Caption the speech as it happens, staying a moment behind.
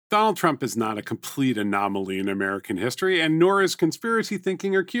Donald Trump is not a complete anomaly in American history, and nor is conspiracy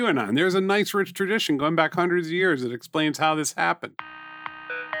thinking or QAnon. There's a nice, rich tradition going back hundreds of years that explains how this happened.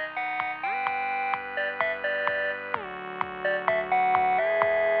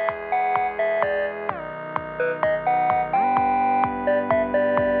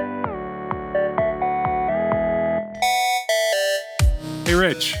 Hey,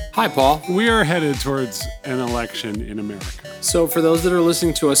 Rich. Hi, Paul. We are headed towards an election in America. So for those that are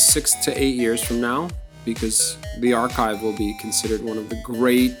listening to us 6 to 8 years from now, because the archive will be considered one of the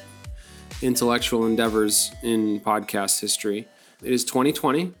great intellectual endeavors in podcast history, it is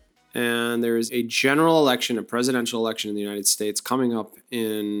 2020, and there is a general election, a presidential election in the United States coming up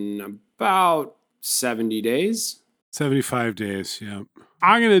in about 70 days. 75 days, yeah.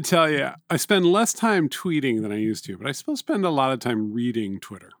 I'm going to tell you, I spend less time tweeting than I used to, but I still spend a lot of time reading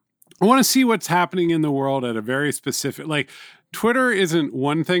Twitter. I want to see what's happening in the world at a very specific, Twitter isn't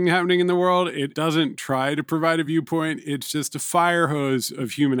one thing happening in the world. It doesn't try to provide a viewpoint. It's just a fire hose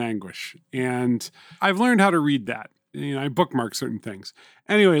of human anguish. And I've learned how to read that. I bookmark certain things.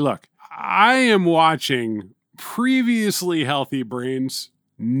 Anyway, look, I am watching previously healthy brains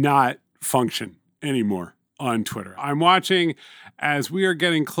not function anymore on Twitter. I'm watching as we are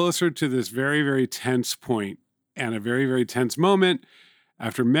getting closer to this very, very tense point and a very, very tense moment.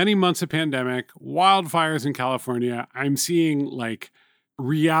 After many months of pandemic, wildfires in California, I'm seeing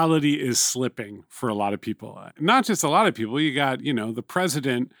reality is slipping for a lot of people. Not just a lot of people. You got, the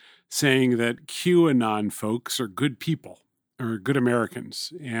president saying that QAnon folks are good people or good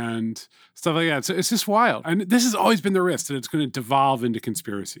Americans and stuff like that. So it's just wild. And this has always been the risk that it's going to devolve into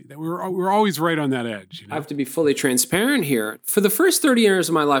conspiracy, that we're always right on that edge. I have to be fully transparent here. For the first 30 years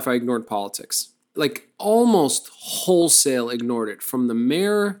of my life, I ignored politics. Almost wholesale ignored it, from the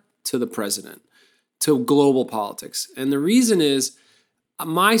mayor to the president to global politics. And the reason is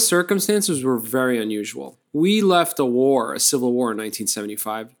my circumstances were very unusual. We left a civil war in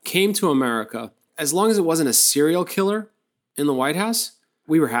 1975, came to America. As long as it wasn't a serial killer in the White House,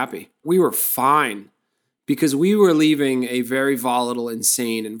 we were happy. We were fine because we were leaving a very volatile,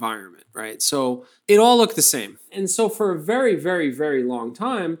 insane environment, right? So it all looked the same. And so for a very, very, very long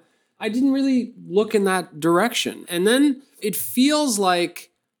time, I didn't really look in that direction. And then it feels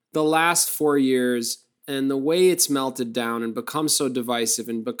like the last 4 years and the way it's melted down and become so divisive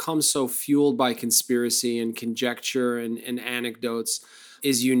and become so fueled by conspiracy and conjecture and anecdotes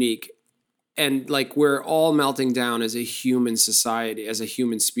is unique. And we're all melting down as a human society, as a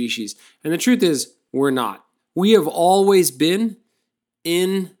human species. And the truth is, we're not. We have always been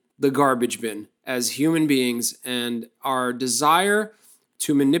in the garbage bin as human beings, and our desire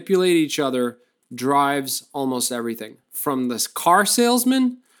to manipulate each other drives almost everything, from the car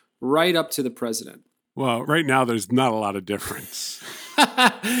salesman right up to the president. Well, right now there's not a lot of difference.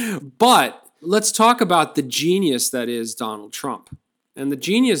 But let's talk about the genius that is Donald Trump. And the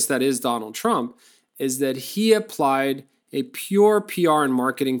genius that is Donald Trump is that he applied a pure PR and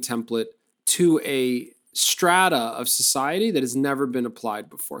marketing template to a strata of society that has never been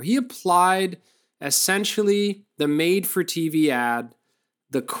applied before. He applied essentially the made-for-TV ad,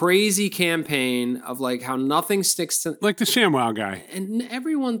 the crazy campaign of how nothing sticks to... Like the ShamWow guy. And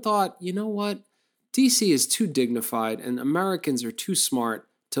everyone thought, you know what? DC is too dignified and Americans are too smart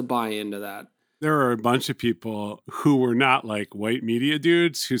to buy into that. There are a bunch of people who were not white media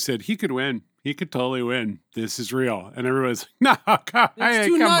dudes who said he could win. He could totally win. This is real. And everybody's like, no, God, it's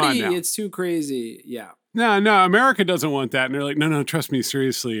too come nutty. on now. It's too crazy. Yeah. No, America doesn't want that. And they're like, no, trust me,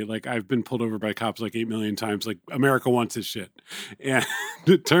 seriously. I've been pulled over by cops 8 million times. America wants this shit. And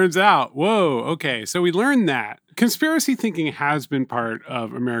it turns out, whoa, okay. So we learned that. Conspiracy thinking has been part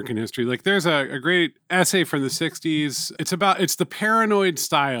of American history. There's a great essay from the 60s. It's the paranoid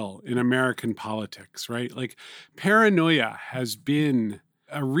style in American politics, right? Paranoia has been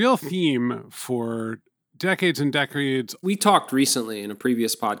a real theme for decades and decades. We talked recently in a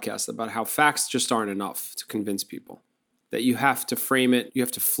previous podcast about how facts just aren't enough to convince people, that you have to frame it, you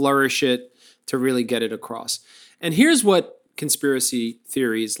have to flourish it to really get it across. And here's what conspiracy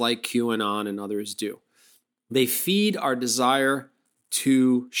theories like QAnon and others do. They feed our desire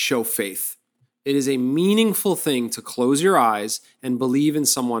to show faith. It is a meaningful thing to close your eyes and believe in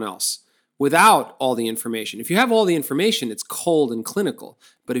someone else without all the information. If you have all the information, it's cold and clinical.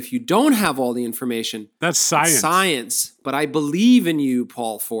 But if you don't have all the information, that's science. It's science. But I believe in you,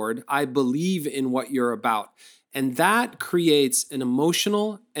 Paul Ford. I believe in what you're about. And that creates an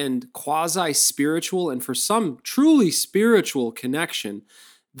emotional and quasi-spiritual, and for some, truly spiritual connection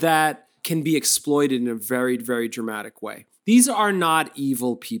that can be exploited in a very, very dramatic way. These are not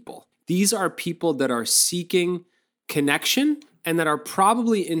evil people. These are people that are seeking connection and that are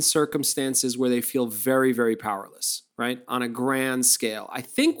probably in circumstances where they feel very, very powerless, right? On a grand scale. I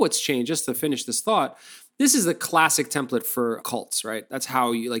think what's changed, just to finish this thought, this is the classic template for cults, right? That's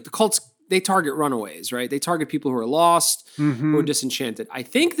how you, like the cults, they target runaways, right? They target people who are lost, who are disenchanted. I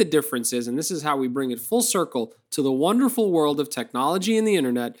think the difference is, and this is how we bring it full circle to the wonderful world of technology and the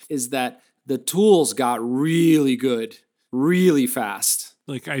internet, is that the tools got really good, really fast.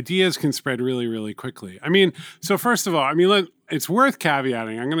 Like ideas can spread really, really quickly. I mean, so first of all, I mean, it's worth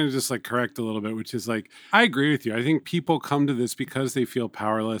caveating. I'm going to just like correct a little bit, which is like, I agree with you. I think people come to this because they feel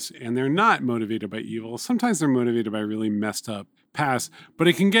powerless and they're not motivated by evil. Sometimes they're motivated by really messed up past, but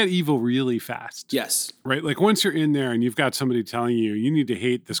it can get evil really fast. Yes. Right? Like once you're in there and you've got somebody telling you, you need to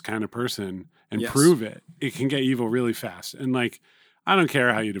hate this kind of person and prove it, it can get evil really fast. And like, I don't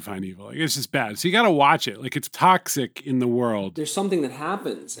care how you define evil. Like, it's just bad. So you got to watch it. Like it's toxic in the world. There's something that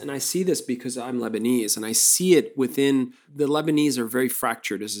happens. And I see this because I'm Lebanese and I see it within the Lebanese are very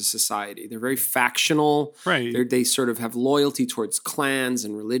fractured as a society. They're very factional. Right. They sort of have loyalty towards clans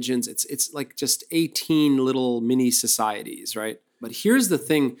and religions. It's like just 18 little mini societies, right? But here's the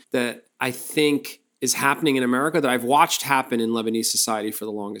thing that I think is happening in America that I've watched happen in Lebanese society for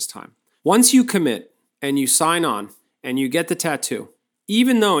the longest time. Once you commit and you sign on, and you get the tattoo,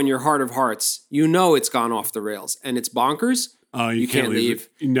 even though in your heart of hearts, you know it's gone off the rails and it's bonkers, you can't leave.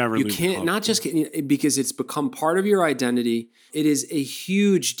 You never leave. You can't, not just because it's become part of your identity. It is a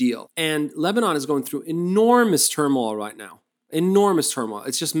huge deal. And Lebanon is going through enormous turmoil right now. Enormous turmoil.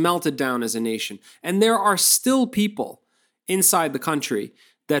 It's just melted down as a nation. And there are still people inside the country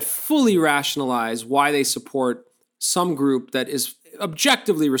that fully rationalize why they support some group that is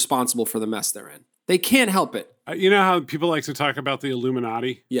objectively responsible for the mess they're in. They can't help it. You know how people like to talk about the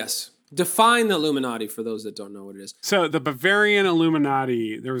Illuminati? Yes. Define the Illuminati for those that don't know what it is. So the Bavarian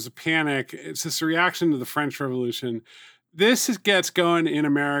Illuminati, there was a panic. It's this reaction to the French Revolution. This gets going in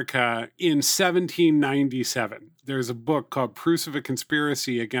America in 1797. There's a book called Proofs of a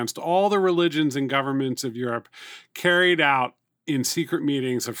Conspiracy Against All the Religions and Governments of Europe, carried out in secret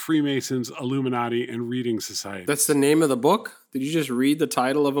meetings of Freemasons, Illuminati, and Reading Society. That's the name of the book? Did you just read the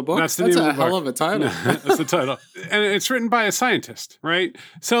title of a book? That's the name of the book. That's a hell of a title. That's the title. And it's written by a scientist, right?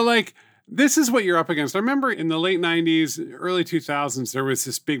 So like, this is what you're up against. I remember in the late 90s, early 2000s, there was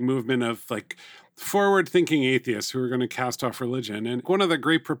this big movement of like forward-thinking atheists who were going to cast off religion. And one of the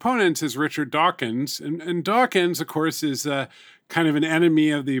great proponents is Richard Dawkins. And Dawkins, of course, is kind of an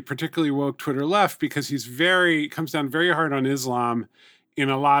enemy of the particularly woke Twitter left because comes down very hard on Islam in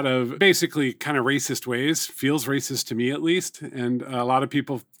a lot of basically kind of racist ways, feels racist to me at least. And a lot of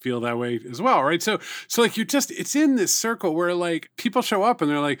people feel that way as well, right? So like it's in this circle where like people show up and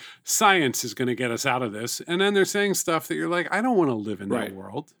they're like, science is going to get us out of this. And then they're saying stuff that you're like, I don't want to live in that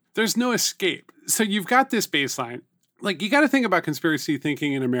world. There's no escape. So you've got this baseline. Like, you got to think about conspiracy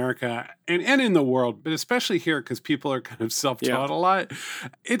thinking in America and in the world, but especially here because people are kind of self-taught a lot.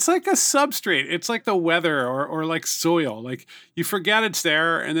 It's like a substrate. It's like the weather or like soil. Like, you forget it's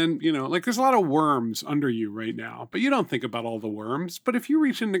there, and then, like there's a lot of worms under you right now, but you don't think about all the worms. But if you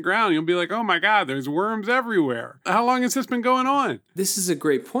reach in the ground, you'll be like, oh my God, there's worms everywhere. How long has this been going on? This is a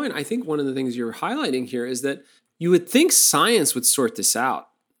great point. I think one of the things you're highlighting here is that you would think science would sort this out,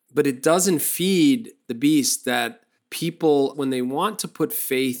 but it doesn't feed the beast that people, when they want to put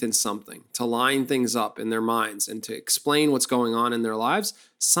faith in something, to line things up in their minds and to explain what's going on in their lives,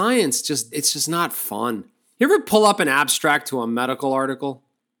 science it's just not fun. You ever pull up an abstract to a medical article?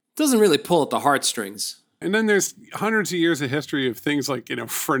 It doesn't really pull at the heartstrings. And then there's hundreds of years of history of things like,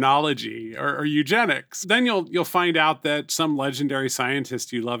 phrenology or eugenics. Then you'll find out that some legendary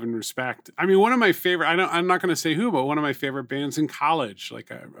scientist you love and respect. I mean, one of my favorite, I'm not going to say who, but one of my favorite bands in college,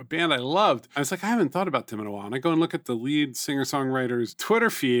 like a band I loved. I was like, I haven't thought about them in a while. And I go and look at the lead singer-songwriter's Twitter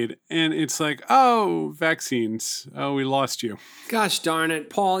feed, and it's like, oh, vaccines. Oh, we lost you. Gosh darn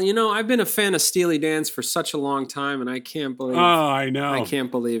it, Paul. I've been a fan of Steely Dan's for such a long time, and I can't believe it. Oh, I know. I can't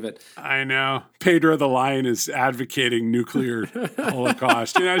believe it. I know. Pedro the Lion is advocating nuclear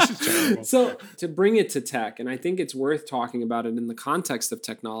holocaust. It's just terrible. So to bring it to tech, and I think it's worth talking about it in the context of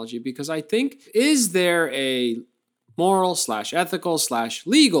technology, because I think, is there a moral / ethical /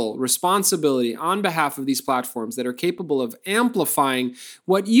 legal responsibility on behalf of these platforms that are capable of amplifying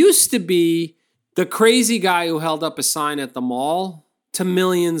what used to be the crazy guy who held up a sign at the mall to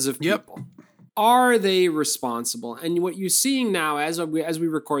millions of people? Yep. Are they responsible? And what you're seeing now as we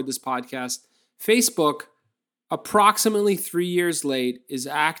record this podcast, Facebook, approximately 3 years late, is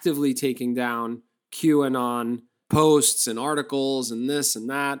actively taking down QAnon posts and articles and this and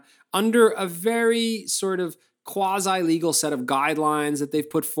that under a very sort of quasi-legal set of guidelines that they've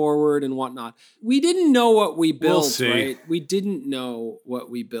put forward and whatnot. We didn't know what we built, right? We didn't know what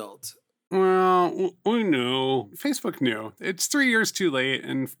we built. Well, we knew. Facebook knew. It's 3 years too late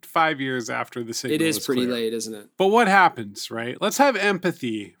and 5 years after the signal. It is pretty clear. late, isn't it? But what happens, right? Let's have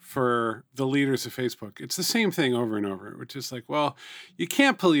empathy for the leaders of Facebook. It's the same thing over and over, which is like, well, you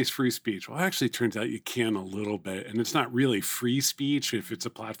can't police free speech. Well, actually, it turns out you can a little bit. And it's not really free speech if it's a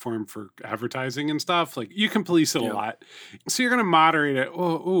platform for advertising and stuff. Like, you can police it a lot. So you're going to moderate it.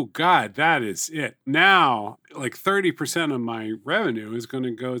 Oh, God, that is it. Now, like 30% of my revenue is going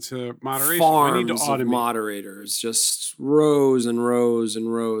to go to moderation. Farms I need to automate. Of moderators, just rows and rows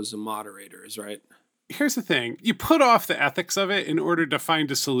and rows of moderators, right? Here's the thing. You put off the ethics of it in order to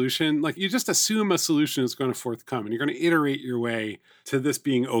find a solution. Like, you just assume a solution is going to forthcome and you're going to iterate your way to this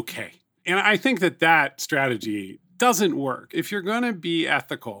being okay. And I think that strategy doesn't work. If you're going to be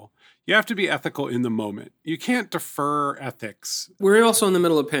ethical, you have to be ethical in the moment. You can't defer ethics. We're also in the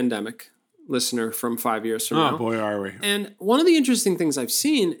middle of a pandemic, listener, from 5 years from now. Oh, boy, are we. And one of the interesting things I've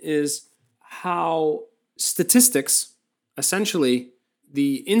seen is how statistics, essentially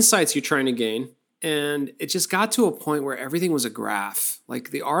the insights you're trying to gain, and it just got to a point where everything was a graph. Like,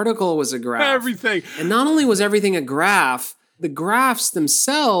 the article was a graph. Everything. And not only was everything a graph, the graphs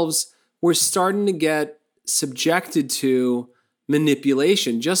themselves were starting to get subjected to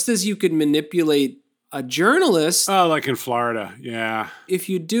manipulation. Just as you could manipulate a journalist. Oh, like in Florida. Yeah. If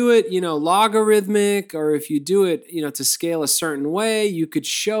you do it, logarithmic, or if you do it, to scale a certain way, you could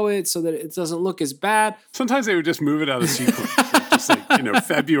show it so that it doesn't look as bad. Sometimes they would just move it out of sequence. Just like,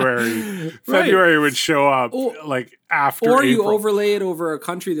 February would show up like after Or April. you overlay it over a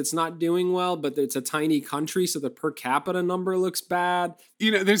country that's not doing well, but it's a tiny country, so the per capita number looks bad.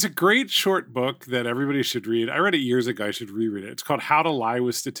 There's a great short book that everybody should read. I read it years ago. I should reread it. It's called How to Lie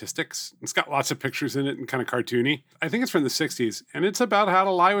with Statistics. It's got lots of pictures in it and kind of cartoony. I think it's from the 60s, and it's about how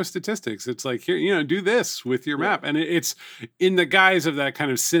to lie with statistics. It's like, here, do this with your map. And it's in the guise of that kind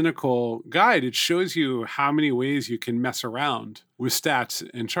of cynical guide. It shows you how many ways you can mess around with stats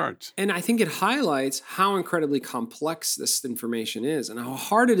and charts. And I think it highlights how incredibly complex this information is and how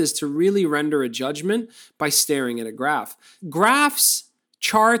hard it is to really render a judgment by staring at a graph. Graphs,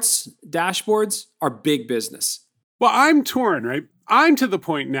 charts, dashboards are big business. Well, I'm torn, right? I'm to the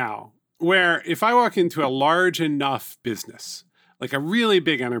point now where if I walk into a large enough business, like a really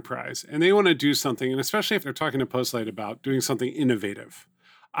big enterprise, and they want to do something, and especially if they're talking to Postlight about doing something innovative,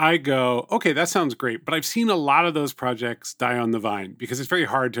 I go, okay, that sounds great. But I've seen a lot of those projects die on the vine because it's very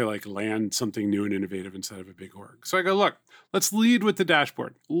hard to land something new and innovative inside of a big org. So I go, look, let's lead with the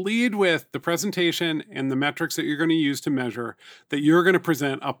dashboard. Lead with the presentation and the metrics that you're going to use to measure that you're going to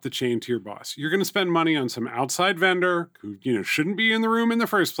present up the chain to your boss. You're going to spend money on some outside vendor who, shouldn't be in the room in the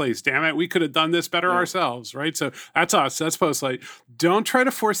first place. Damn it, we could have done this better ourselves, right? So that's us. That's Postlight. Don't try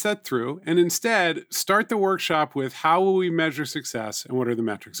to force that through, and instead start the workshop with how will we measure success and what are the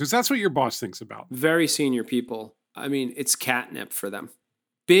metrics? Because that's what your boss thinks about. Very senior people. I mean, it's catnip for them.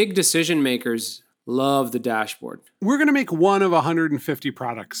 Big decision makers love the dashboard. We're going to make one of 150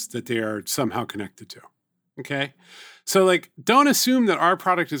 products that they are somehow connected to. Okay? So don't assume that our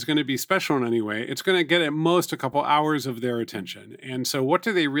product is going to be special in any way. It's going to get at most a couple hours of their attention. And so what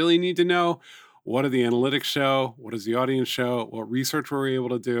do they really need to know? What do the analytics show? What does the audience show? What research were we able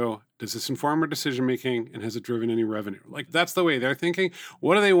to do? Does this inform our decision making? And has it driven any revenue? That's the way they're thinking.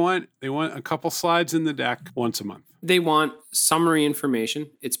 What do they want? They want a couple slides in the deck once a month. They want summary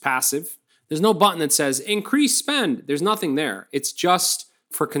information. It's passive. There's no button that says increase spend. There's nothing there. It's just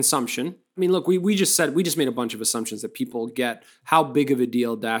for consumption. I mean, look, we just made a bunch of assumptions that people get how big of a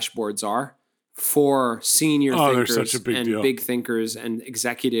deal dashboards are for senior thinkers and deal. Big thinkers and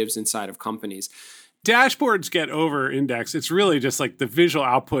executives inside of companies. Dashboards get over-indexed. It's really just the visual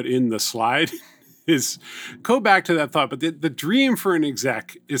output in the slide is go back to that thought. But the dream for an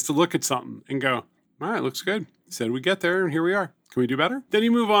exec is to look at something and go, all right, looks good. Said we get there, and here we are. Can we do better? Then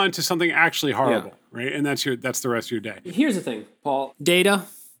you move on to something actually horrible, right? And that's the rest of your day. Here's the thing, Paul. Data,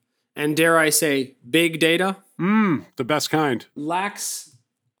 and dare I say big data. The best kind. Lacks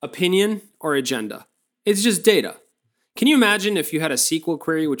opinion or agenda. It's just data. Can you imagine if you had a SQL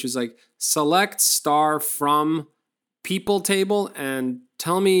query which is select star from people table and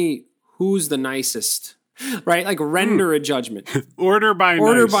tell me who's the nicest, right? Render a judgment. Order by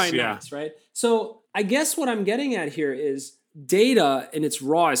nice, right? So I guess what I'm getting at here is data in its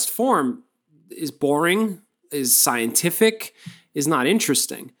rawest form is boring, is scientific, is not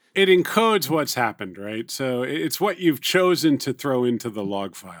interesting. It encodes what's happened, right? So it's what you've chosen to throw into the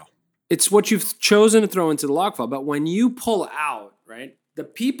log file. It's what you've chosen to throw into the log file. But when you pull out, right, the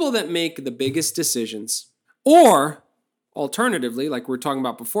people that make the biggest decisions Or alternatively, like we were talking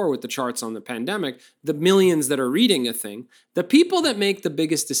about before with the charts on the pandemic, the millions that are reading a thing, the people that make the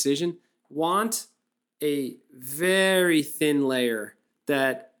biggest decision want a very thin layer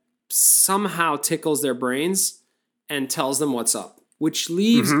that somehow tickles their brains and tells them what's up, which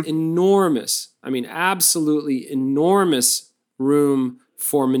leaves absolutely enormous room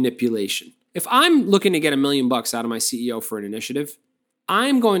for manipulation. If I'm looking to get $1 million out of my CEO for an initiative,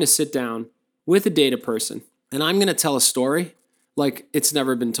 I'm going to sit down with a data person and I'm going to tell a story like it's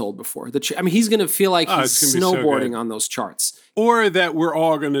never been told before. He's going to feel like he's snowboarding on those charts. Or that we're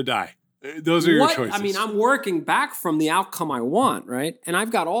all going to die. Those are your choices. I'm working back from the outcome I want, right? And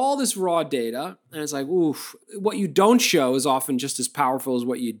I've got all this raw data, and it's like, oof, what you don't show is often just as powerful as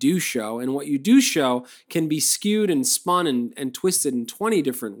what you do show. And what you do show can be skewed and spun and twisted in 20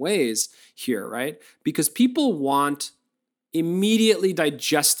 different ways here, right? Because people want immediately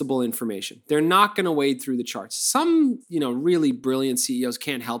digestible information. They're not going to wade through the charts. Some, really brilliant CEOs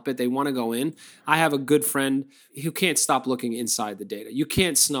can't help it. They want to go in. I have a good friend who can't stop looking inside the data. You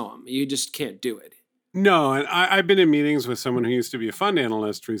can't snow him. You just can't do it. No, and I've been in meetings with someone who used to be a fund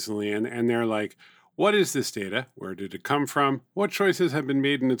analyst recently, and they're like, what is this data? Where did it come from? What choices have been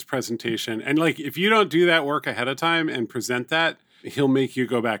made in its presentation? And if you don't do that work ahead of time and present that, he'll make you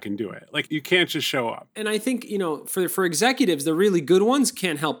go back and do it. You can't just show up. And I think, for executives, the really good ones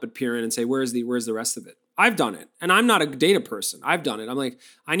can't help but peer in and say, where's the rest of it? I've done it. And I'm not a data person. I've done it. I'm like,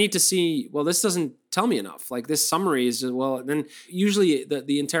 I need to see, this doesn't tell me enough. This summary is, then usually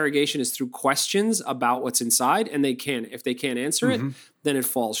the interrogation is through questions about what's inside. And if they can't answer it, then it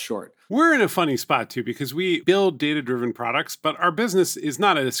falls short. We're in a funny spot too, because we build data-driven products, but our business is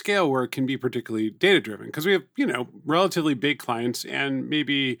not at a scale where it can be particularly data-driven because we have, relatively big clients and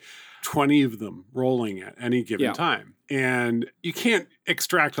maybe 20 of them rolling at any given time. And you can't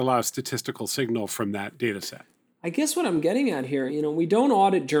extract a lot of statistical signal from that data set. I guess what I'm getting at here, we don't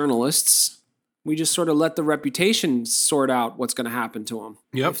audit journalists. We just sort of let the reputation sort out what's going to happen to them.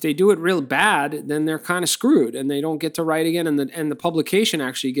 Yep. If they do it real bad, then they're kind of screwed and they don't get to write again. And the publication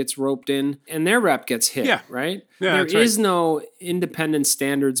actually gets roped in and their rep gets hit, right? Yeah, there is no independent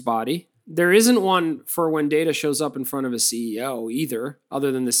standards body. There isn't one for when data shows up in front of a CEO either,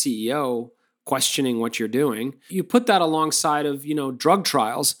 other than the CEO questioning what you're doing. You put that alongside of, drug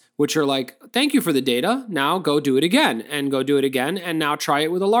trials, which are like, thank you for the data. Now go do it again and go do it again. And now try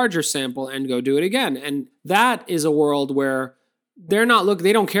it with a larger sample and go do it again. And that is a world where they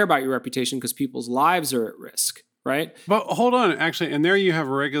don't care about your reputation because people's lives are at risk. Right? But hold on, actually, and there you have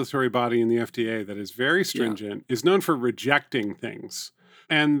a regulatory body in the FDA that is very stringent, is known for rejecting things,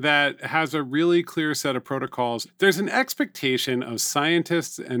 and that has a really clear set of protocols. There's an expectation of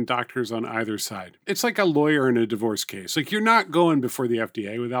scientists and doctors on either side. It's like a lawyer in a divorce case. You're not going before the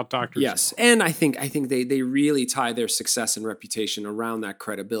FDA without doctors. Yes, and I think they really tie their success and reputation around that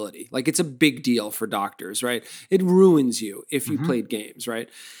credibility. It's a big deal for doctors, right? It ruins you if you played games, right?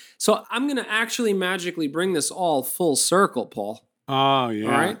 So I'm going to actually magically bring this all full circle, Paul. Oh, yeah.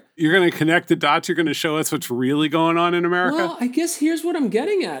 All right. You're going to connect the dots. You're going to show us what's really going on in America? Well, I guess here's what I'm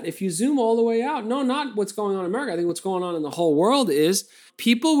getting at. If you zoom all the way out, no, not what's going on in America. I think what's going on in the whole world is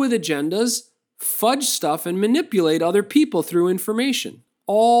people with agendas fudge stuff and manipulate other people through information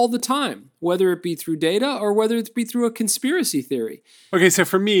all the time, whether it be through data or whether it be through a conspiracy theory. Okay, so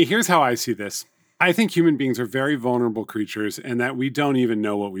for me, here's how I see this. I think human beings are very vulnerable creatures and that we don't even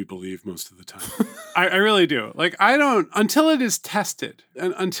know what we believe most of the time. I really do. Until it is tested,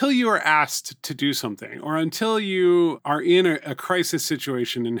 and until you are asked to do something, or until you are in a crisis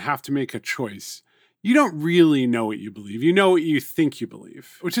situation and have to make a choice, you don't really know what you believe. You know what you think you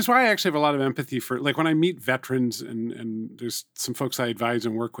believe, which is why I actually have a lot of empathy for, when I meet veterans and there's some folks I advise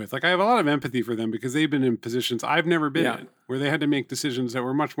and work with, I have a lot of empathy for them because they've been in positions I've never been in, where they had to make decisions that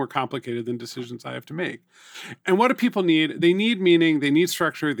were much more complicated than decisions I have to make. And what do people need? They need meaning, they need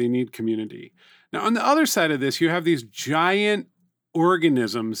structure, they need community. Now, on the other side of this, you have these giant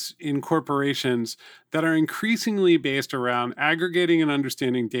organisms in corporations that are increasingly based around aggregating and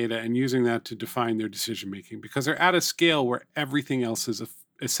understanding data and using that to define their decision making because they're at a scale where everything else is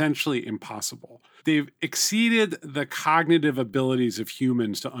essentially impossible. They've exceeded the cognitive abilities of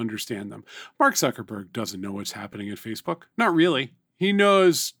humans to understand them. Mark Zuckerberg doesn't know what's happening at Facebook. Not really. He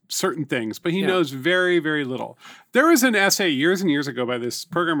knows certain things, but he knows very, very little. There was an essay years and years ago by this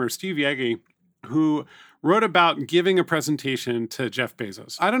programmer, Steve Yegi, who wrote about giving a presentation to Jeff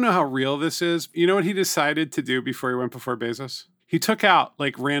Bezos. I don't know how real this is. You know what he decided to do before he went before Bezos? He took out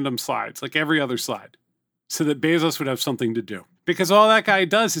random slides, every other slide, so that Bezos would have something to do. Because all that guy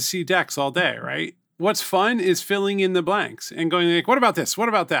does is see decks all day, right? what's fun is filling in the blanks and going like, what about this? What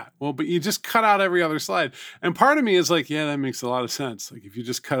about that? Well, but you just cut out every other slide. And part of me is like, yeah, that makes a lot of sense. Like if you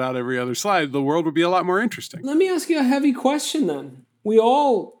just cut out every other slide, the world would be a lot more interesting. Let me ask you a heavy question then. We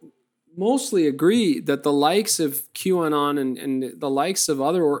all mostly agree that the likes of QAnon and the likes of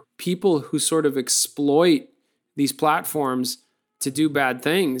other people who sort of exploit these platforms to do bad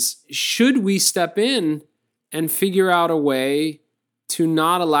things, should we step in and figure out a way to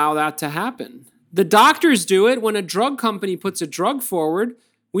not allow that to happen? The doctors do it when a drug company puts a drug forward.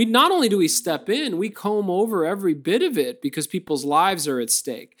 We not only do we step in, we comb over every bit of it because people's lives are at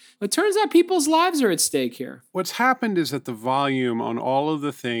stake. It turns out people's lives are at stake here. What's happened is that the volume on all of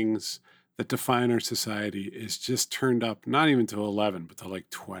the things that define our society is just turned up, not even to 11, but to like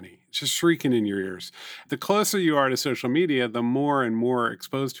 20. It's just shrieking in your ears. The closer you are to social media, the more and more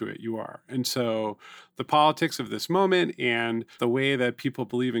exposed to it you are. And so the politics of this moment and the way that people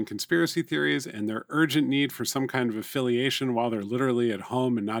believe in conspiracy theories and their urgent need for some kind of affiliation while they're literally at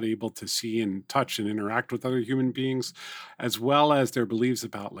home and not able to see and touch and interact with other human beings, as well as their beliefs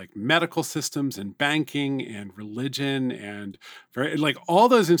about like medical systems and banking and religion and like all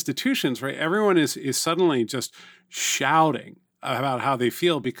those institutions, right? Everyone is suddenly just shouting about how they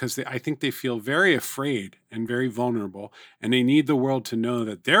feel because I think they feel very afraid and very vulnerable, and they need the world to know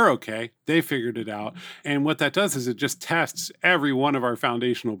that they're okay, they figured it out. And what that does is it just tests every one of our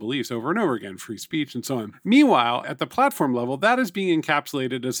foundational beliefs over and over again, free speech and so on. Meanwhile, at the platform level, that is being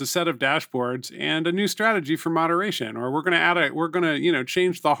encapsulated as a set of dashboards and a new strategy for moderation, or we're going to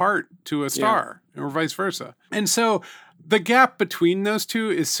change the heart to a star, or vice versa. And so the gap between those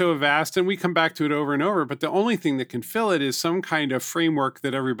two is so vast, and we come back to it over and over, but the only thing that can fill it is some kind of framework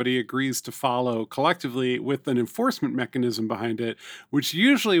that everybody agrees to follow collectively with an enforcement mechanism behind it, which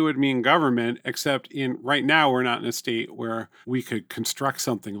usually would mean government, except right now we're not in a state where we could construct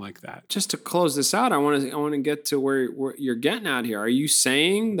something like that. Just to close this out, I want to get to where you're getting at here. Are you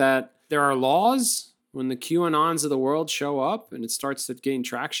saying that there are laws when the QAnons of the world show up and it starts to gain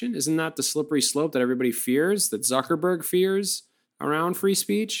traction? Isn't that the slippery slope that everybody fears, that Zuckerberg fears around free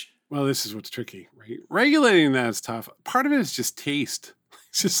speech? Well, this is what's tricky, right? Regulating that is tough. Part of it is just taste.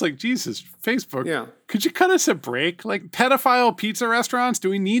 It's just like, Jesus, Facebook, could you cut us a break? Like pedophile pizza restaurants, do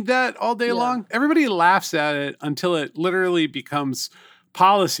we need that all day long? Everybody laughs at it until it literally becomes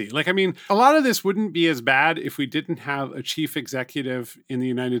policy. Like, I mean, a lot of this wouldn't be as bad if we didn't have a chief executive in the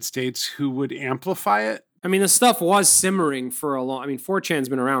United States who would amplify it. I mean, the stuff was simmering for a long. I mean, 4chan's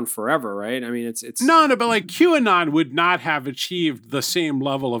been around forever, right? I mean, it's no, but like QAnon would not have achieved the same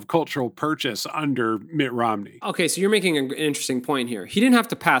level of cultural purchase under Mitt Romney. Okay, so you're making an interesting point here. He didn't have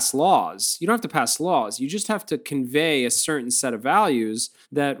to pass laws. You don't have to pass laws. You just have to convey a certain set of values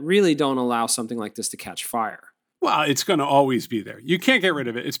that really don't allow something like this to catch fire. Well, it's going to always be there. You can't get rid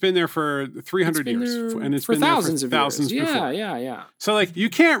of it. It's been there for 300 years. And it's for been thousands there for thousands years. before. Yeah. So, like, you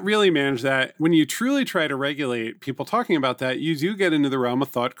can't really manage that. When you truly try to regulate people talking about that, you do get into the realm of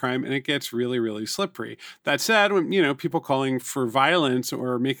thought crime, and it gets really, really slippery. That said, when, people calling for violence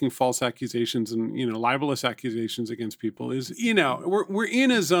or making false accusations and, libelous accusations against people is, we're in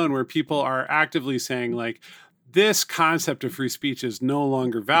a zone where people are actively saying, like, this concept of free speech is no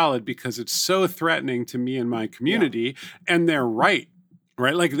longer valid because it's so threatening to me and my community. And they're right?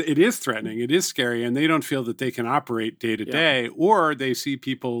 Like it is threatening. It is scary. And they don't feel that they can operate day to day, or they see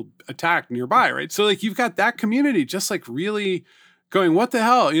people attacked nearby. Right. So like you've got that community just like really going, what the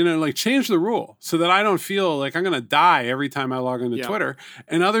hell, like change the rule so that I don't feel like I'm going to die every time I log into Twitter.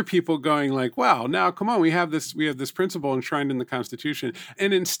 And other people going like, wow, now come on, we have this principle enshrined in the Constitution.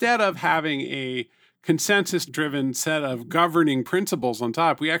 And instead of having a consensus-driven set of governing principles on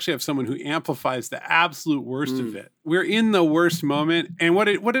top, we actually have someone who amplifies the absolute worst of it. We're in the worst moment. And what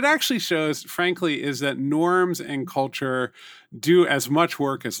it actually shows, frankly, is that norms and culture do as much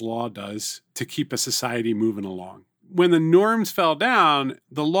work as law does to keep a society moving along. When the norms fell down,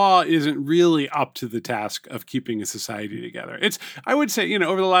 the law isn't really up to the task of keeping a society together. I would say,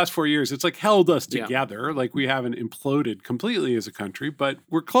 over the last 4 years, it's like held us together. Yeah. Like we haven't imploded completely as a country, but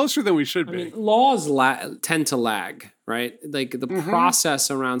we're closer than we should be. Mean, laws tend to lag, right? Like the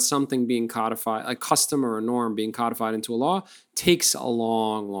process around something being codified, a custom or a norm being codified into a law, takes a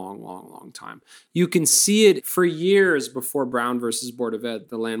long time. You can see it for years before Brown versus Board of Ed,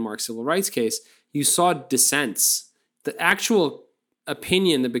 the landmark civil rights case. You saw dissents. The actual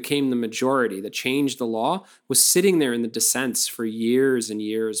opinion that became the majority, that changed the law, was sitting there in the dissents for years and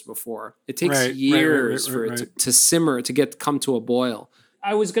years before. It takes years for it to simmer, to come to a boil.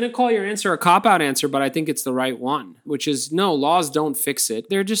 I was going to call your answer a cop-out answer, but I think it's the right one, which is no, laws don't fix it.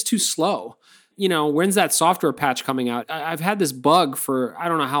 They're just too slow. when's that software patch coming out? I've had this bug for I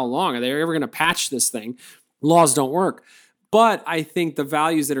don't know how long. Are they ever going to patch this thing? Laws don't work. But I think the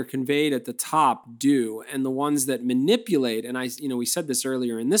values that are conveyed at the top do, and the ones that manipulate, and we said this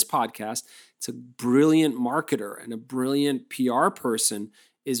earlier in this podcast, it's a brilliant marketer and a brilliant PR person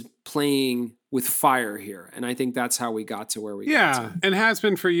is playing with fire here. And I think that's how we got to where we got to. Yeah, and has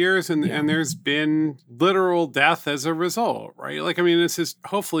been for years, and there's been literal death as a result, right? Like, I mean, this is,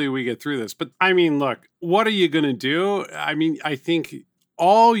 hopefully we get through this. But I mean, look, what are you going to do? I mean, I think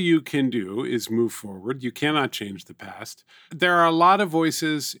all you can do is move forward. You cannot change the past. There are a lot of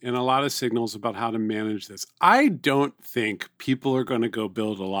voices and a lot of signals about how to manage this. I don't think people are going to go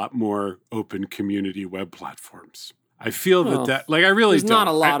build a lot more open community web platforms. I feel that I really there's don't. Not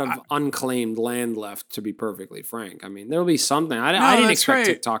a lot of unclaimed land left, to be perfectly frank. I mean, there'll be something. I didn't expect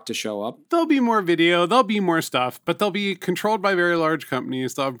TikTok to show up. There'll be more video. There'll be more stuff, but they'll be controlled by very large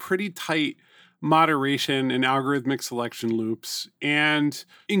companies. They'll have pretty tight moderation and algorithmic selection loops. And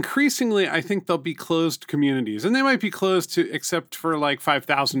increasingly, I think they'll be closed communities. And they might be closed to except for like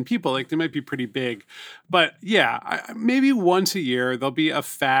 5,000 people. Like they might be pretty big. But yeah, maybe once a year, there'll be a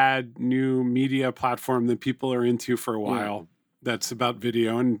fad new media platform that people are into for a while. That's about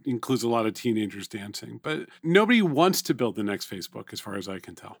video and includes a lot of teenagers dancing. But nobody wants to build the next Facebook, as far as I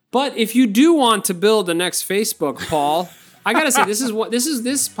can tell. But if you do want to build the next Facebook, Paul, I gotta say,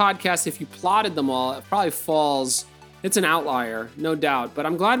 this podcast, if you plotted them all, it probably falls, it's an outlier, no doubt. But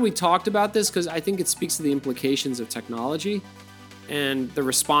I'm glad we talked about this because I think it speaks to the implications of technology and the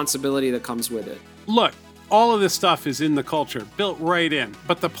responsibility that comes with it. Look, all of this stuff is in the culture, built right in.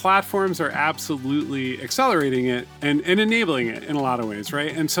 But the platforms are absolutely accelerating it and enabling it in a lot of ways,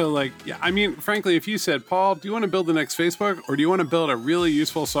 right? And so, frankly, if you said, Paul, do you want to build the next Facebook, or do you want to build a really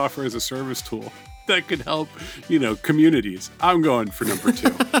useful software as a service tool that could help, communities? I'm going for number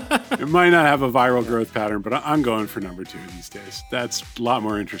 2. It might not have a viral growth pattern, but I'm going for number 2 these days. That's a lot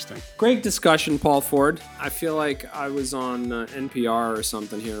more interesting. Great discussion, Paul Ford. I feel like I was on NPR or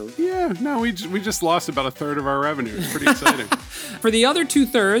something here. Yeah, no, we just lost about a third of our revenue. It's pretty exciting. For the other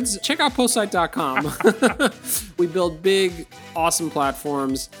 2/3, check out postsite.com. We build big, awesome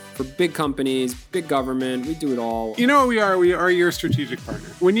platforms for big companies, big government. We do it all. You know what we are? We are your strategic partner.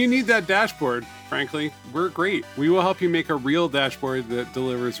 When you need that dashboard, frankly, we're great. We will help you make a real dashboard that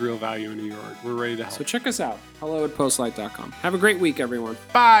delivers real value into your org. We're ready to help. So check us out. hello@postlight.com. Have a great week, everyone.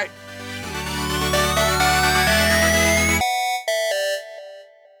 Bye.